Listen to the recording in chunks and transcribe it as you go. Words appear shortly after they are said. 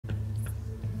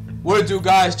What it do,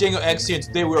 guys? JangleX here, and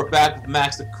today we are back with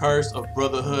Max, the Curse of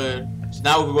Brotherhood. So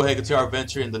now we can go ahead and continue our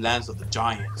adventure in the lands of the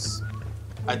giants.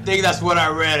 I think that's what I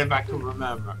read, if I can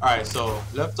remember. Alright, so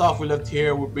left off, we left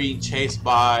here. We're being chased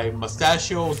by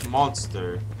Mustachio's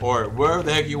monster, or wherever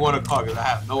the heck you want to call it, because I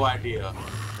have no idea.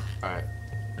 Alright.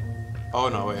 Oh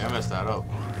no, wait, I messed that up.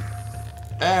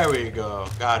 There we go.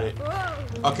 Got it.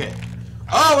 Okay.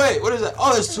 Oh wait, what is that?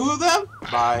 Oh, there's two of them?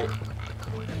 Bye.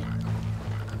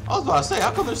 I was about to say,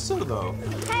 how come there's two though?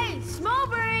 Hey, small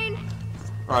brain!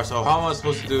 Alright, so how am I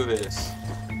supposed to do this?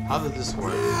 How does this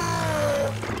work?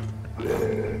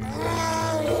 Okay,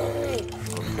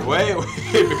 wait,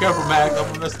 be careful, Max.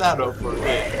 I'm gonna stand up for a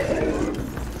bit.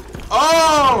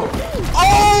 Oh!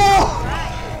 Oh!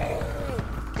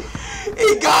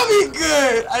 He got me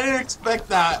good! I didn't expect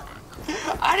that.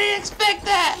 I didn't expect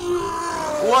that!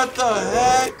 What the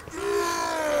heck?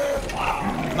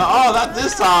 No, oh, not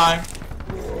this time.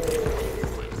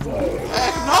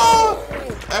 Heck no!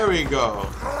 There we go.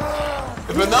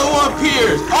 If another one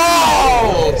appears,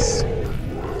 oh!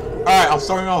 Alright, I'm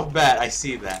starting off bad. I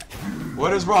see that.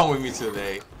 What is wrong with me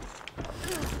today?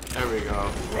 There we go.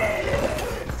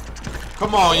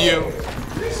 Come on, you.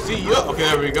 See you. Okay,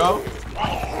 there we go.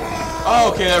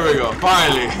 Okay, there we go.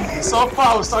 Finally. So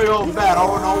far, I'm starting off bad. I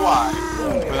don't know why.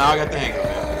 But now I got the hang of it.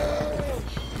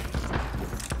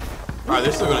 Alright,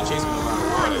 they're still gonna chase me no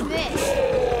matter what.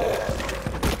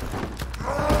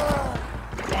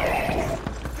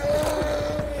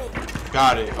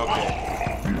 Got it, okay.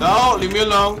 No, leave me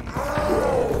alone.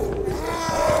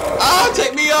 Ah,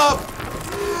 take me up!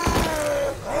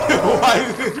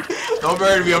 Don't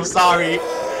murder me, I'm sorry.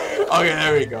 Okay,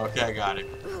 there we go. Okay, I got it.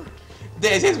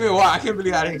 It takes me a while. I can't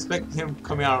believe I didn't expect him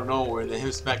coming out of nowhere and then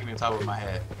him smacking me on top of my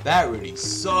head. That really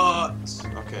sucks.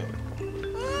 Okay.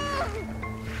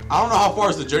 I don't know how far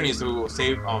is the journey to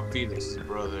save Felix,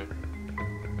 brother.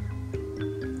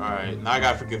 Alright, now I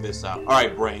gotta figure this out.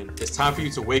 Alright, brain, it's time for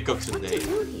you to wake up today.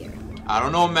 I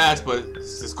don't know, Max, but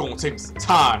it's gonna take some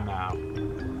time now.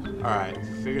 Alright,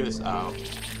 figure this out.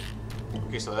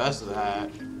 Okay, so that's that.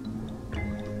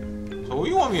 So what do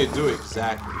you want me to do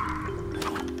exactly?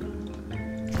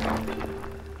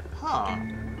 Huh.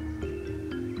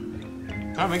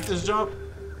 Can I make this jump?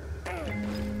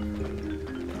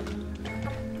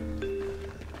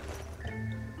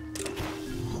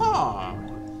 Huh.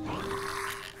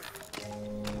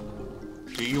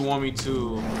 Do you want me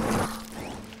to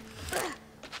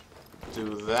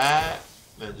do that,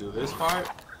 then do this part?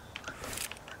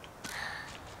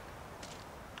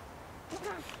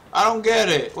 I don't get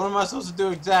it. What am I supposed to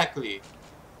do exactly?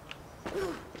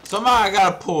 Somehow I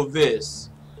gotta pull this,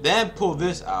 then pull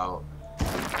this out.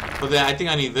 But then I think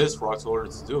I need this rock in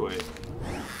order to do it.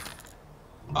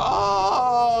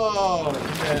 Oh!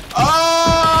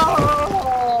 Oh!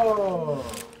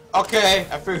 Okay,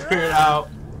 I figured it out.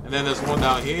 And then there's one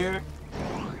down here.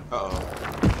 Uh-oh.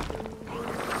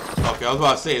 Okay, I was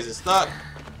about to say, is it stuck?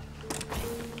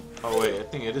 Oh wait, I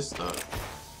think it is stuck.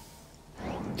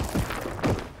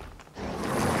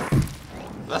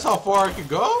 That's how far I could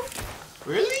go?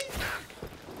 Really?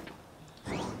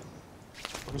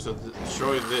 Okay, so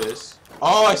destroy this.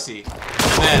 Oh, I see.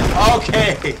 And then,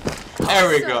 okay! There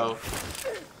we go.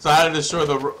 So I had to destroy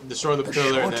the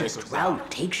pillar and then it shortest route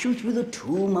takes you through the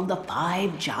tomb of the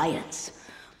 5 giants.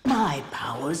 My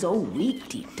powers are weak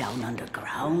deep down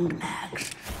underground, Max.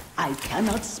 I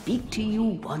cannot speak to you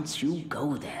once you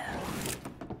go there.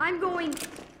 I'm going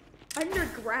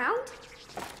underground?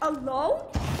 Alone?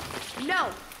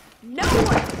 No. No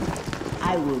way!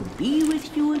 I will be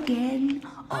with you again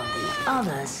on the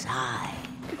other side.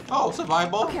 Oh,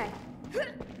 survival. Okay.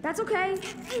 That's okay.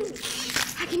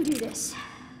 I can do this.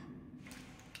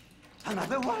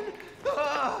 Another one?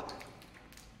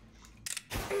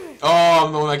 Oh,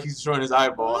 I'm the one that keeps destroying his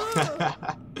eyeball.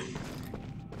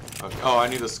 Okay. Oh, I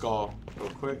need a skull.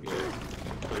 Real quick, yeah.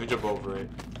 Let me jump over it.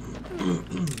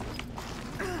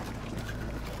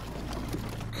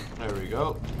 There we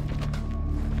go.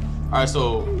 Alright,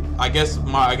 so I guess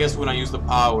when I use the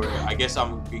power, I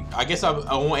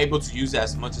won't able to use that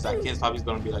as much as I can. It's probably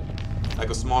gonna be like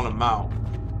a small amount.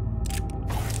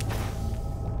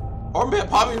 Or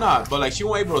probably not, but like she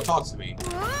won't able to talk to me.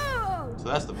 So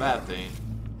that's the bad thing.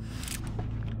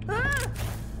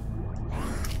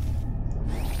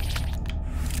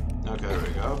 Okay, there we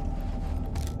go.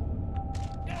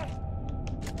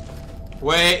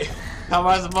 Wait, how am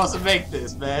I supposed to make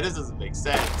this, man? This doesn't make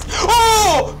sense.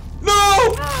 Oh!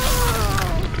 No!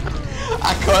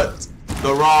 I cut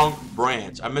the wrong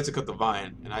branch. I meant to cut the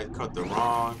vine, and I cut the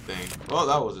wrong thing. Well,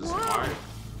 that wasn't smart.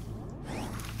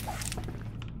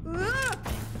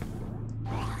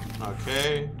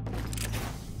 Okay.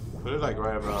 Put it like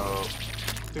right about. I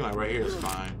think like right here is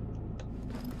fine.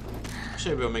 I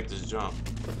should be able to make this jump.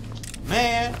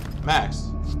 Man! Max.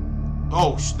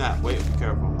 Oh snap, wait, be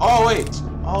careful. Oh wait!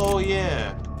 Oh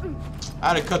yeah. I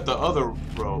had to cut the other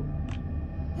rope.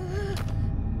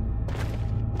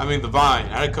 I mean the vine.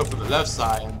 I had to cut from the left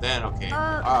side and then okay.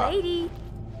 Lady.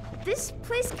 This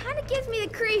place kind of gives me the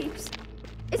creeps.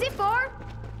 Is it far?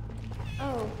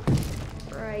 Oh,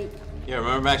 right. Yeah,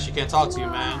 remember Max, she can't talk to you,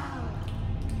 man.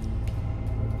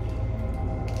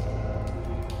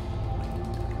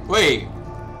 Wait.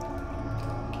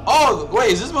 Oh,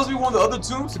 wait, is this supposed to be one of the other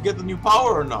tombs to get the new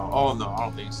power or no? Oh no, I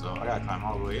don't think so. I gotta climb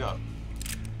all the way up.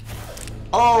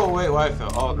 Oh, wait, why I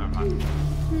fell? Oh, never mind.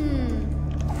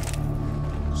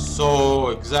 So,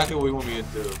 exactly what you want me to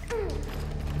do.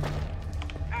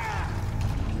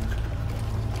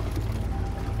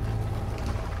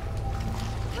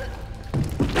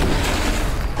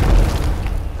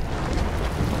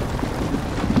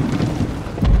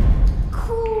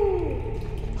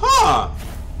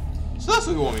 So that's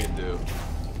what you want me to do.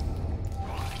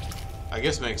 I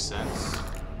guess makes sense.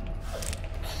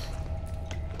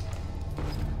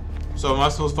 So am I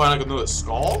supposed to find like another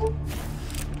skull?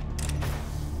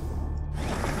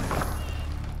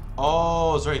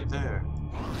 Oh, it's right there.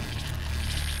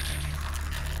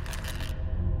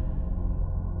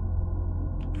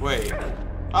 Wait.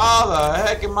 How the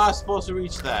heck am I supposed to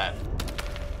reach that?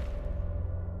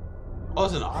 Oh,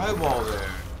 there's an eyeball there.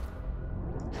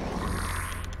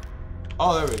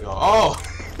 Oh, there we go. Oh,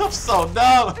 I'm so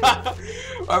dumb.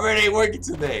 My brain ain't working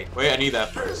today. Wait, I need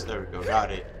that first. There we go. Got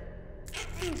it.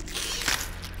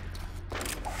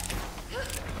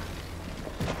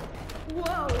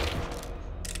 Whoa.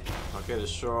 Okay,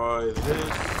 destroy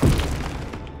this.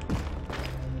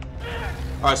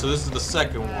 Alright, so this is the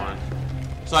second one.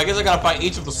 So I guess I gotta fight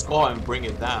each of the skull and bring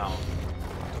it down.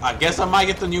 I guess I might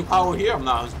get the new power here. I'm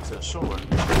not 100% sure.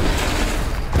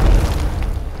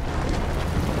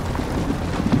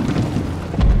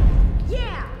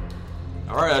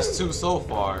 Alright, that's 2 so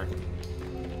far.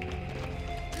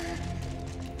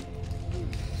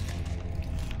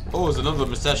 Oh, there's another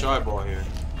mustache eyeball here.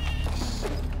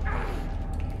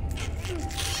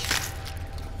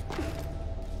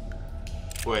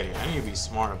 Wait, I need to be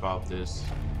smart about this.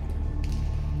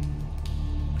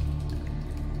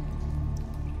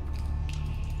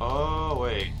 Oh,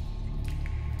 wait.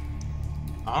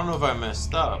 I don't know if I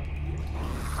messed up.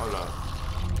 Hold up.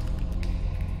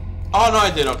 Oh no,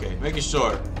 I did. Okay, making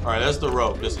sure. All right, that's the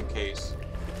rope, just in case.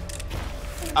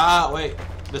 Wait,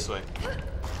 this way.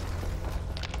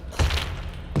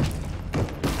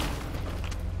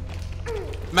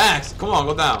 Max, come on,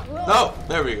 go down. No,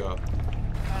 there we go.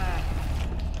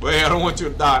 Wait, I don't want you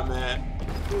to die, man.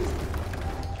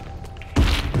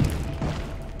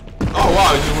 Oh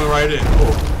wow, you just went right in.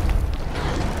 Cool.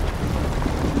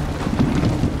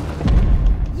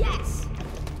 Yes.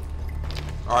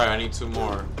 All right, I need 2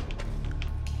 more.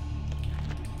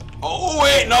 Oh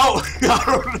wait, no! I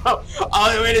don't know.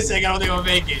 Oh wait a second, I don't think I'll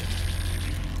make it.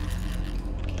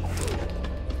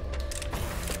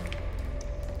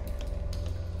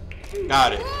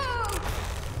 Got it.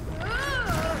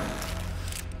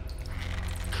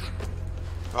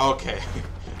 Okay,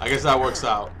 I guess that works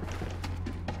out.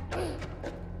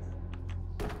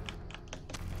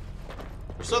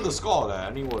 Where's the skull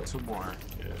at? I need 2 more.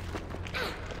 Yeah.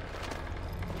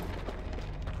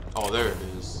 Oh, there it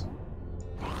is.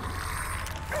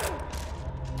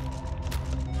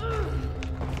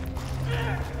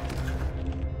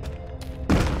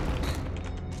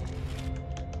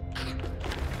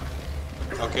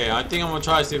 Okay, I think I'm gonna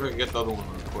try to see if I can get the other one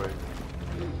real quick.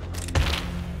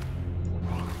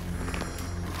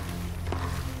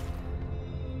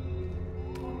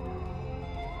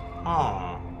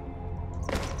 Oh.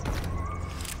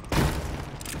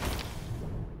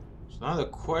 So now the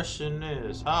question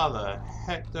is, how the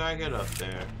heck do I get up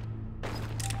there?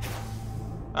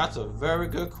 That's a very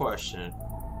good question.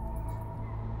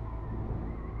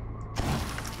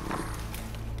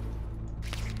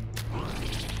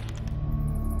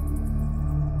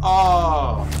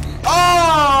 Oh!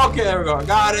 Oh! Okay, there we go. I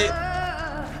got it.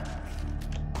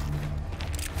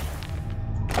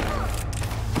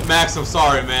 Max, I'm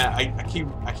sorry, man. I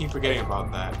keep forgetting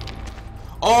about that.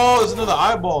 Oh, there's another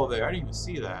eyeball there. I didn't even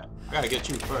see that. I gotta get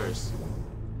you first.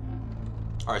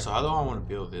 All right, so how do I want to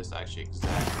build this actually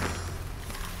exactly?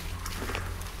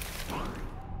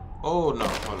 Oh no!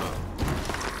 Hold up.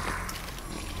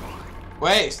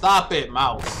 Wait! Stop it,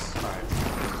 mouse. All right.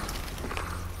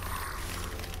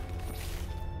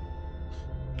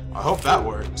 I hope that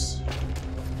works.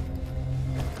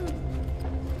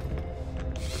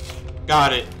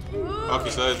 Got it. Okay,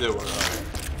 so that did work. Alright.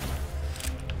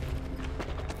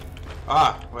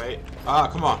 Ah, wait. Ah,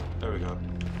 come on. There we go.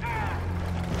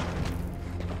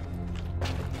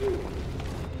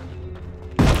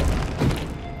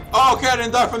 Oh, okay, I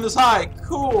didn't die from this height.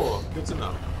 Cool. Good to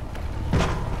know.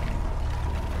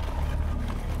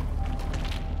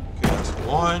 Okay, that's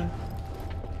one.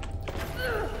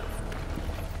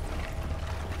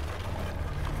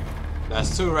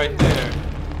 That's two right there.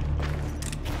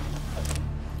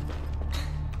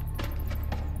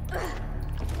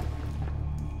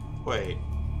 Wait.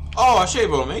 Oh, I should be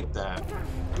able to make that.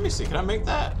 Let me see. Can I make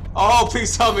that? Oh,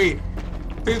 please tell me.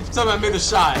 Please tell me I made the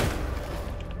shot.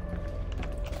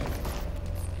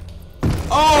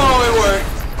 Oh, it worked.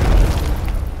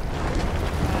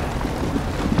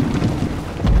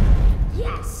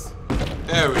 Yes.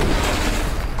 There we go.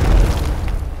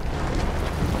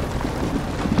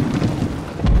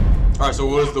 Alright, so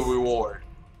what is the reward?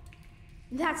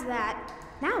 That's that.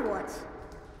 Now what?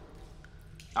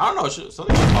 I don't know.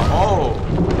 Something. Oh.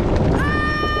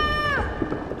 Ah!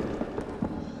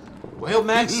 Well,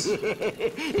 Max.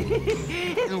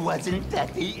 Wasn't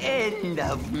that the end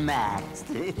of Max?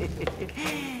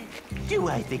 Do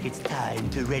I think it's time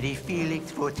to ready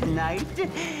Felix for tonight?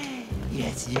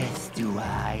 Yes, yes, do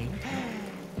I?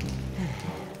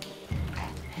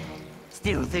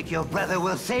 Still think your brother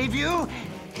will save you?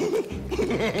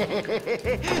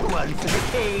 One for the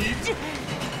cage.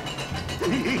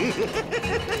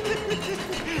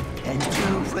 And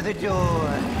two for the door.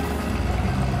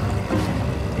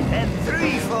 And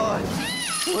three for...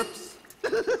 Whoops.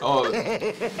 Oh.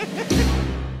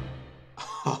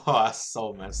 Oh, that's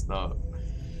so messed up.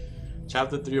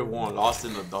 Chapter 3 of 1, Lost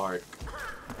in the Dark.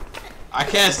 I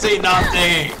can't say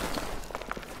nothing!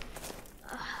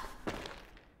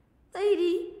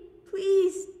 Lady,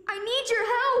 please, I need your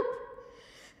help.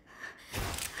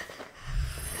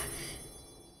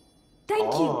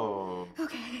 Thank you.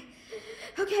 Okay.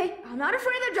 Okay, I'm not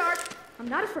afraid of the dark. I'm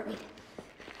not afraid.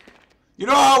 You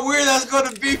know how weird that's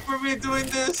gonna be for me doing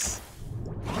this?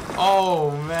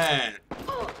 Oh, man.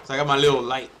 So I got my little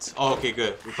light. Oh, okay,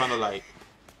 good. We found the light.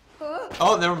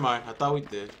 Oh, never mind. I thought we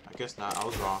did. I guess not. I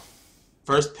was wrong.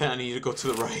 First pen, I need to go to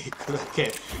the right because I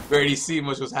can't barely see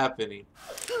much what's happening.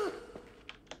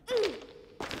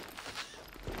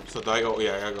 So do I go?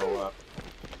 Yeah, I gotta go up.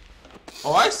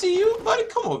 Oh, I see you, buddy.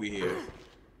 Come over here.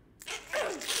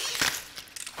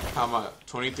 How am I?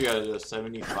 23 out of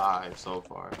 75 so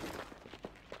far.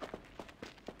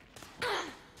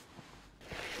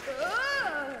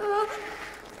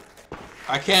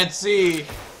 I can't see.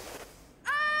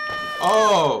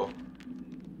 Oh.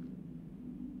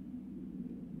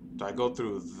 Do I go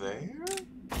through there?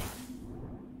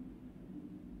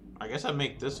 I guess I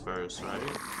make this first, right?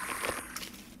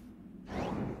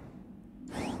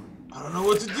 I don't know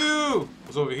what to do.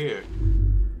 What's over here?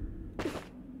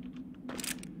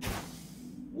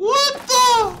 What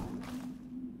the?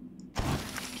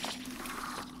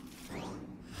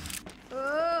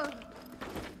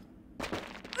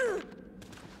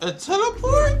 It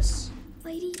teleports?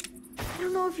 Lady, I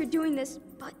don't know if you're doing this,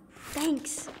 but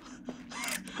thanks.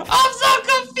 I'm so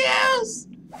confused!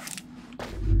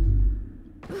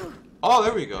 Oh,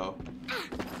 there we go.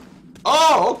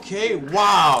 Oh, okay,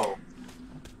 wow.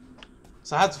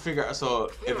 So I have to figure out,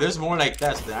 so if there's more like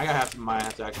that, then I might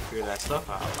have to actually figure that stuff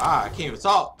out. Ah, I can't even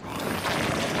talk.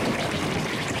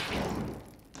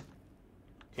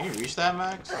 Can you reach that,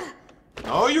 Max?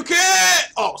 No, you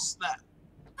can't! Oh, snap.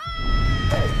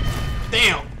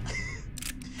 Damn!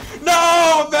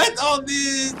 No! That's on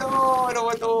this! No, I don't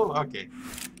want to. Okay.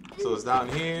 So it's down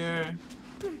here.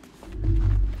 Then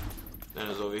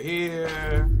it's over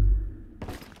here.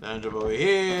 Then it's over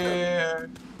here.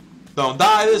 Don't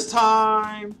die this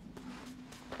time!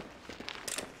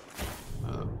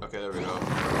 Okay, there we go.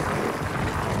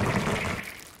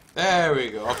 There we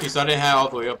go. Okay, so I didn't have all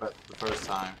the way up at the first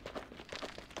time.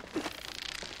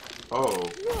 Oh.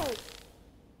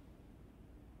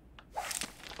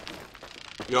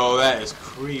 Yo, that is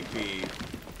creepy.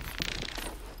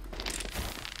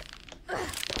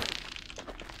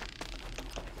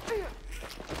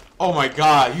 Oh my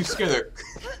god, you scared the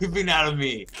creeping out of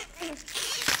me.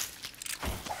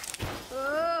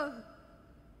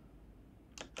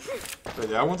 Wait,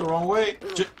 did I went the wrong way?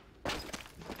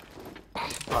 I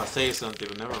thought I say something,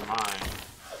 but never mind.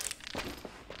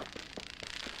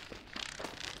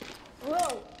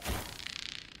 Whoa.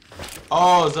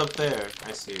 Oh, it's up there.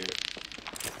 I see it.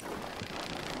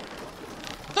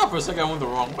 I thought for a second I went the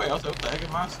wrong way. I was like, what the heck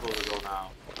am I supposed to go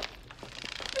now?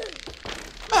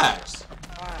 Max!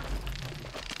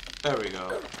 There we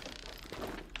go.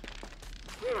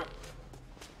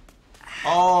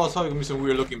 Oh, it's probably gonna be some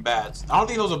weird looking bats. I don't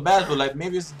think those are bats, but like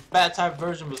maybe it's a bat type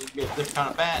version, but it's a different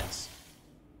kind of bats.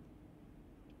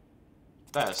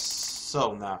 That's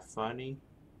so not funny.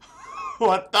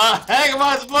 What the heck am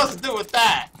I supposed to do with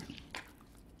that?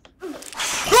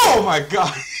 Oh my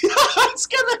god! I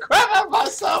scared the crap out of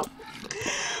myself!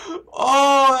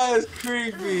 Oh, that is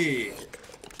creepy!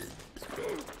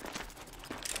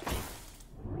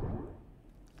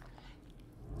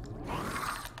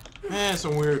 Man,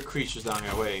 some weird creatures down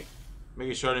here. Wait.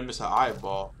 Making sure I didn't miss an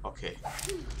eyeball. Okay.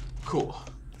 Cool.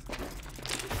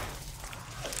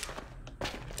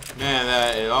 Man,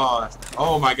 that is...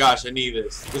 Oh my gosh, I need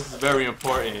this. This is very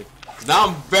important. 'Cause now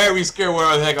I'm very scared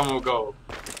where the heck I'm gonna go.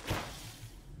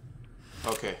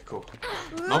 Okay, cool.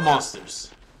 No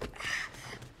monsters.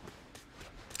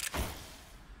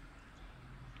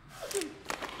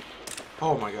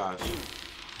 Oh my gosh.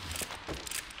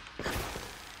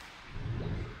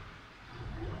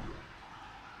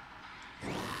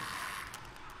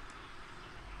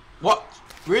 What?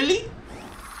 Really?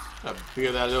 I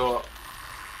feel that little...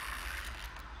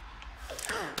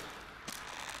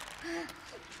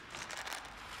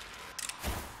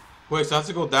 Wait, so I have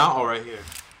to go down? Oh, right here.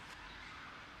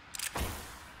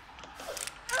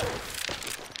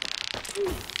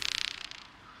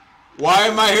 Why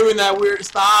am I hearing that weird...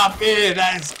 Stop it!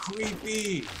 That is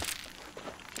creepy!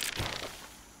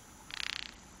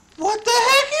 What the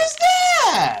heck is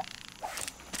that?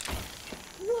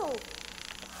 Whoa.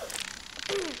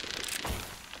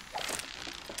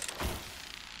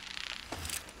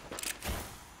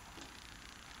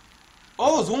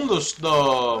 Oh, it's one of the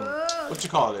what you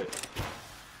call it?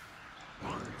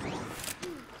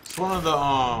 It's one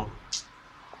of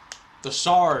the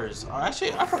shards.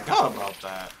 Actually, I forgot about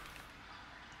that.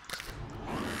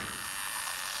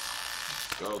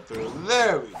 Go through.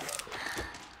 There we go.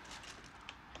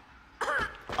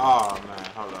 Oh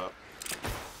man, hold up.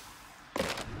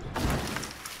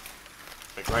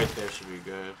 Like right there should be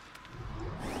good.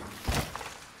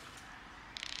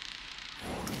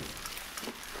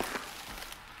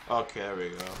 Okay, there we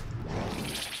go.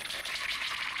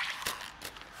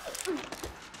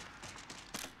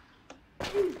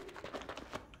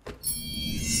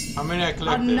 How many I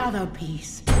collected? Another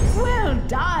piece. Well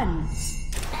done.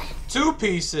 2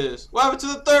 pieces. What happened to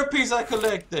the 3rd piece I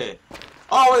collected?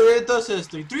 Oh wait, it does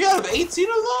history. 3 out of 18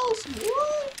 of those?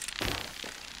 What?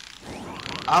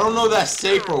 I don't know if that's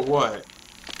safe or what.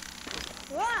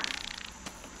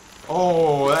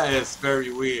 Oh, that is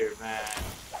very weird, man.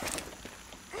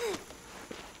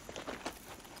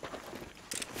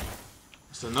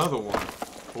 It's another one.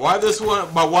 Why this one?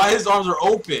 But why his arms are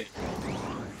open?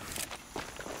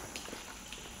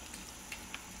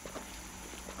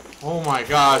 Oh my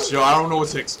gosh, yo, I don't know what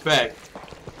to expect.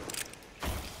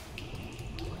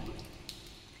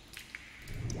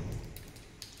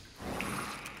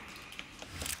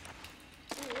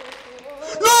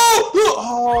 No!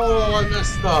 Oh, I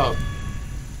messed up.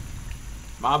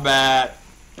 My bad.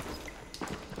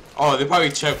 Oh, they're probably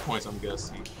checkpoints, I'm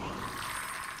guessing.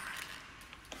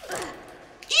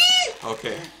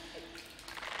 Okay.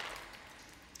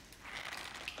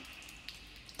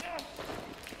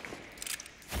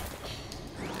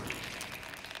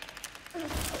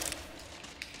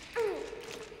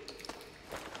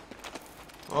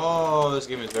 Oh, this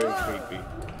game is very creepy.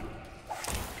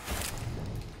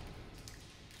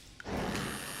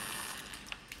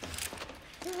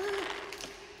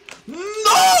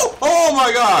 No! Oh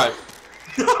my god!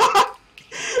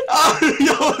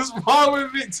 Yo, what's wrong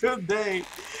with me today?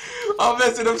 I'm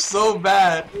messing up so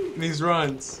bad in these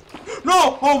runs.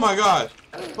 No! Oh my god!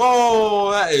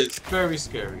 Oh, that is very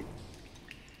scary.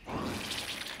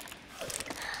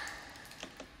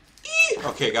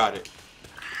 Okay, got it.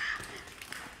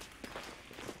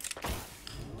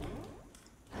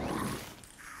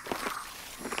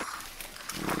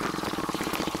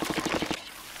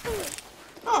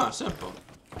 Ah, simple.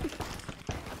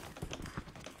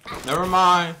 Never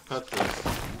mind. Cut this.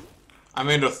 I'm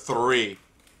into 3.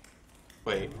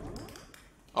 Wait.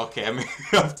 Okay, I mean,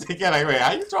 I'm thinking like, wait,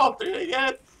 how you draw 3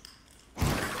 again?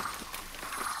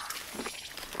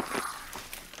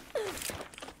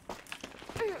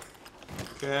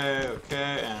 Okay,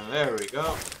 okay, and there we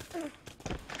go.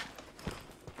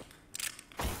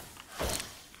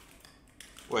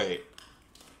 Wait.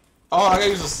 Oh, I gotta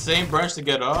use the same branch to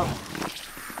get up?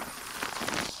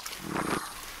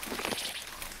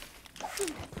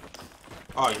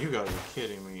 Oh, you gotta be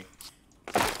kidding me.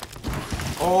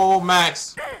 Oh,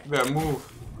 Max! You better move.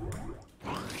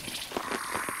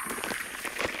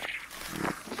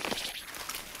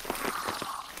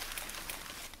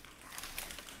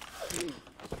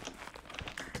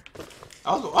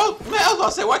 Oh, man, I was about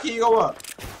to say, why can't you go up?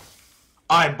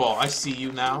 Eyeball, I see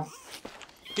you now.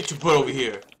 Get your butt over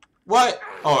here. What?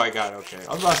 Oh, I got it, okay.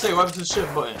 I was about to say, what happened to the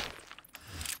shift button?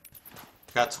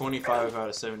 Got 25 out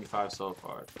of 75 so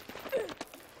far.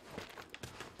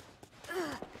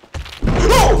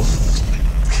 Oh!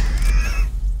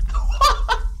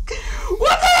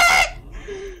 What the heck?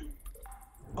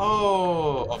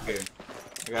 Oh, okay.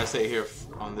 I gotta stay here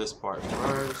on this part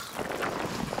first.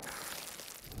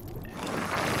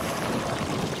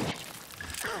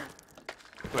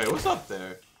 Wait, what's up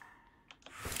there?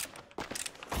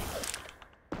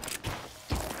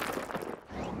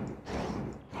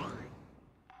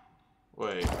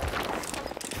 Wait.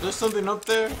 There's something up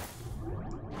there?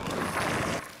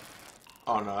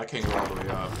 Oh no, I can't go all the way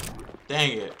up.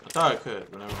 Dang it. I thought I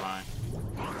could, but never mind.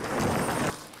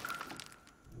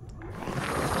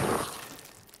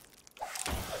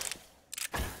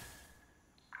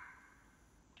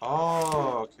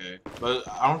 Oh, okay. But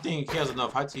I don't think he has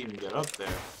enough height to even get up there.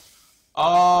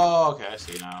 Oh, okay, I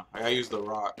see now. I gotta use the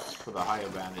rock for the high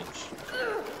advantage.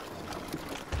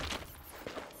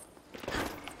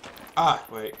 Ah,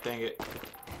 wait, dang it.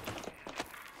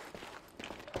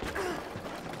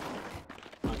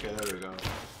 Okay, there we go.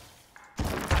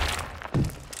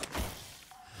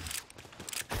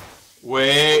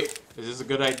 Wait, is this a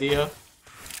good idea?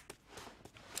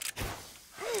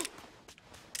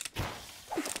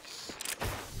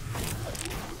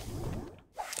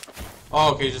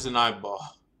 Oh, okay, just an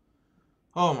eyeball.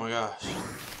 Oh my gosh.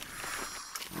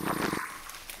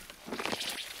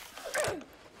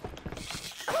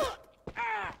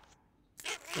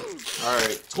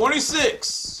 Alright,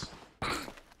 26!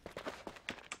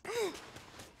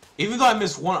 Even though I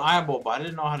missed one eyeball, but I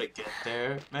didn't know how to get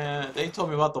there. Man, they told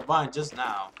me about the vine just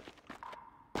now.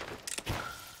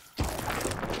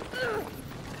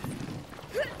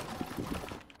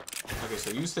 Okay,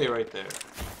 so you stay right there.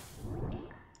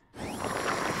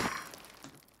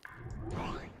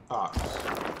 Ah.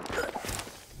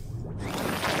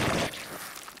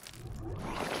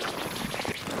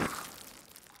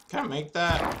 Can I make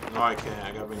that? No, I can't.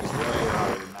 I gotta bring this way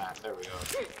higher than that. There we go.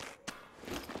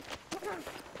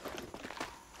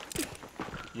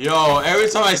 Yo, every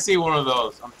time I see one of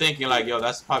those, I'm thinking like, yo,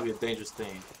 that's probably a dangerous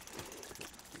thing.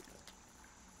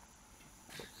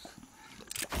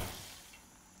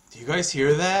 Do you guys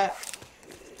hear that?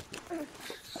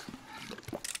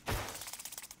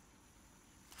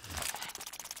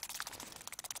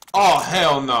 Oh,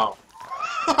 hell no.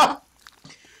 Oh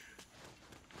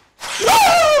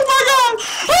my god!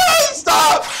 Oh,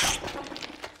 stop!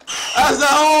 That's not.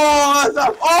 Oh, that's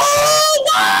not. Oh,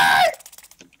 what?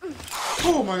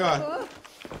 Oh my god.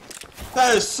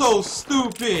 That is so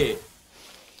stupid.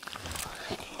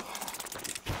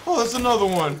 Oh, that's another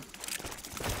one.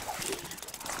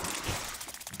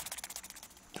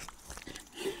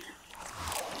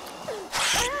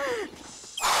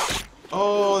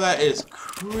 Oh, that is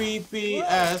creepy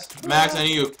as. Max, I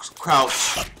need you to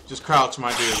crouch. Just crouch,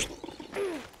 my dude.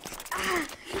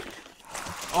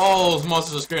 Oh, those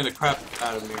monsters are scaring the crap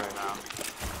out of me right now.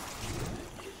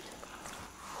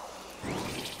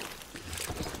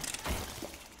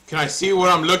 Can I see what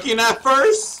I'm looking at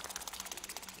first?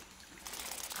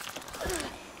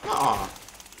 Uh-uh.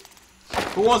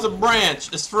 Who wants a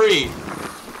branch? It's free.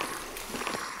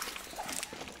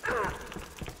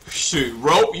 Shoot,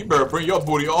 rope, you better bring your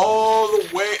booty all the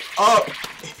way up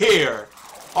here.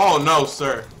 Oh no,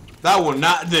 sir. That will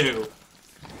not do.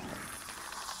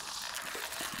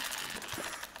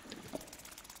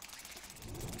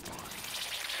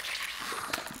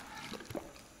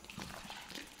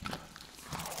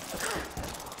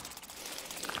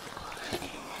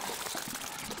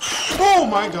 Oh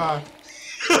my god.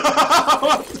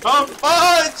 What the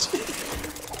fudge?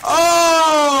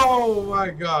 Oh my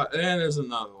god. And there's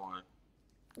another one.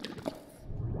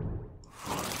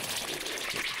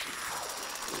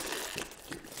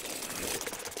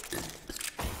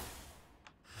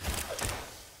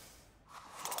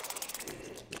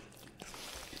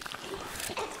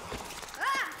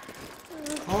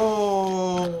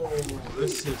 Oh,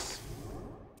 this is...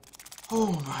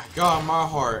 Oh my god, my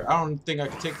heart. I don't think I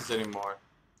can take this anymore.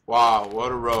 Wow,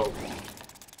 what a rope.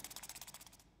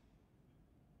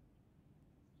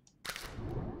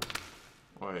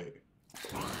 Wait.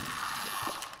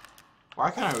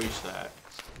 Why can't I reach that?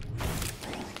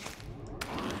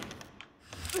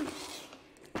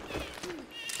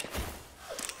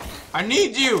 I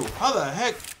need you! How the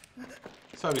heck?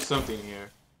 There's gotta be something here.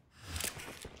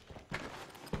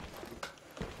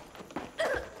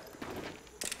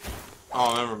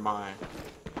 Oh, never mind.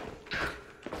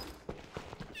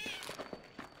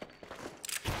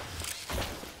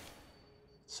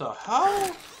 the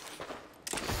hell?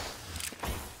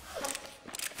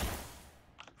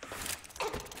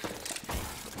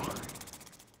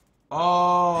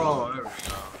 Oh, there we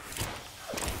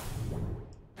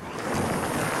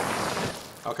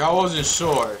go. Okay, I wasn't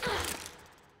sure.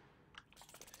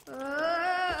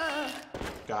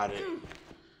 Got it.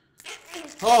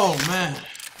 Oh man.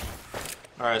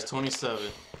 Alright, it's 27.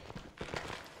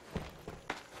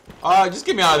 Just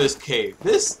get me out of this cave.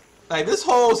 This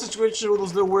whole situation with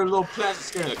those little weird little plants is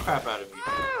scaring the crap out of me.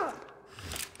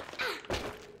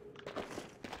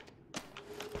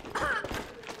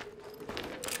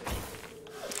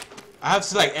 I have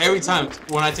to, like, every time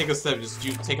when I take a step, just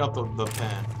take out the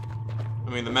pen. I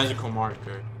mean, the magical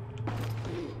marker.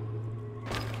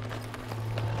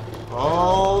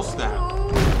 Oh, snap.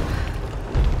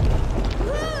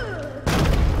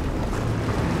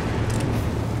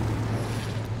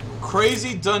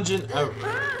 Crazy dungeon ever.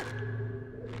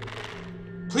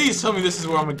 Please tell me this is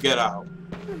where I'm gonna get out.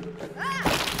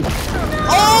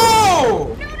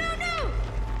 Oh!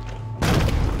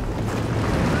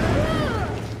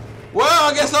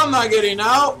 Well, I guess I'm not getting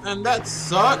out, and that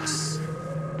sucks.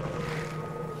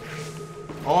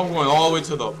 Oh, I'm going all the way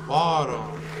to the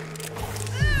bottom.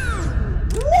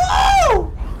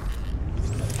 Woo!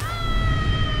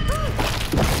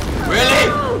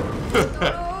 Really?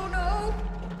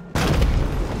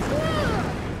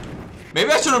 Maybe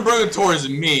I shouldn't bring it towards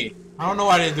me. I don't know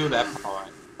why I didn't do that part.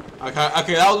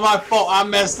 Okay, that was my fault. I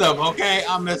messed up, okay?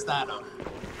 I messed that up.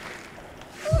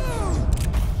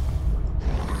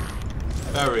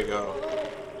 There we go.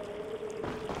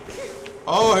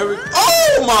 Oh, here we go.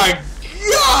 Oh my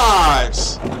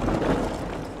gosh!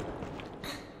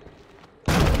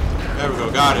 There we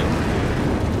go, got it.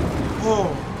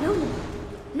 Oh.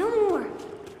 No more.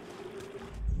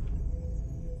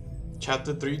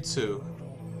 Chapter 3-2.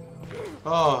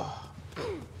 Oh.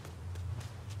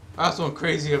 That's one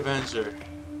crazy adventure.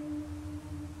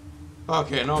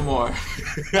 Okay, no more.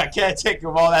 I can't take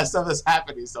of all that stuff that's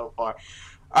happening so far.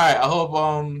 Alright, I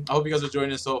hope you guys are enjoying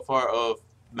this so far of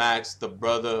Max, the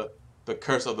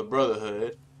Curse of the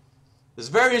Brotherhood. It's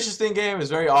a very interesting game, it's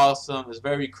very awesome, it's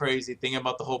very crazy, thinking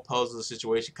about the whole puzzle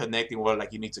situation, connecting what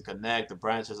like you need to connect, the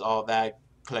branches, all that,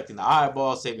 collecting the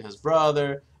eyeballs, saving his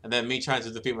brother, and then me trying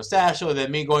to defeat Mustachio, and then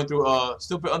me going through a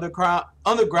stupid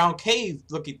underground cave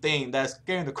looking thing that's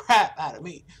scaring the crap out of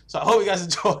me. So I hope you guys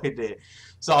enjoyed it.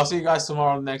 So I'll see you guys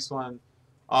tomorrow on the next one.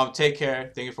 Take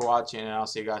care, thank you for watching, and I'll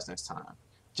see you guys next time.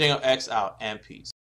 JangleX out, and peace.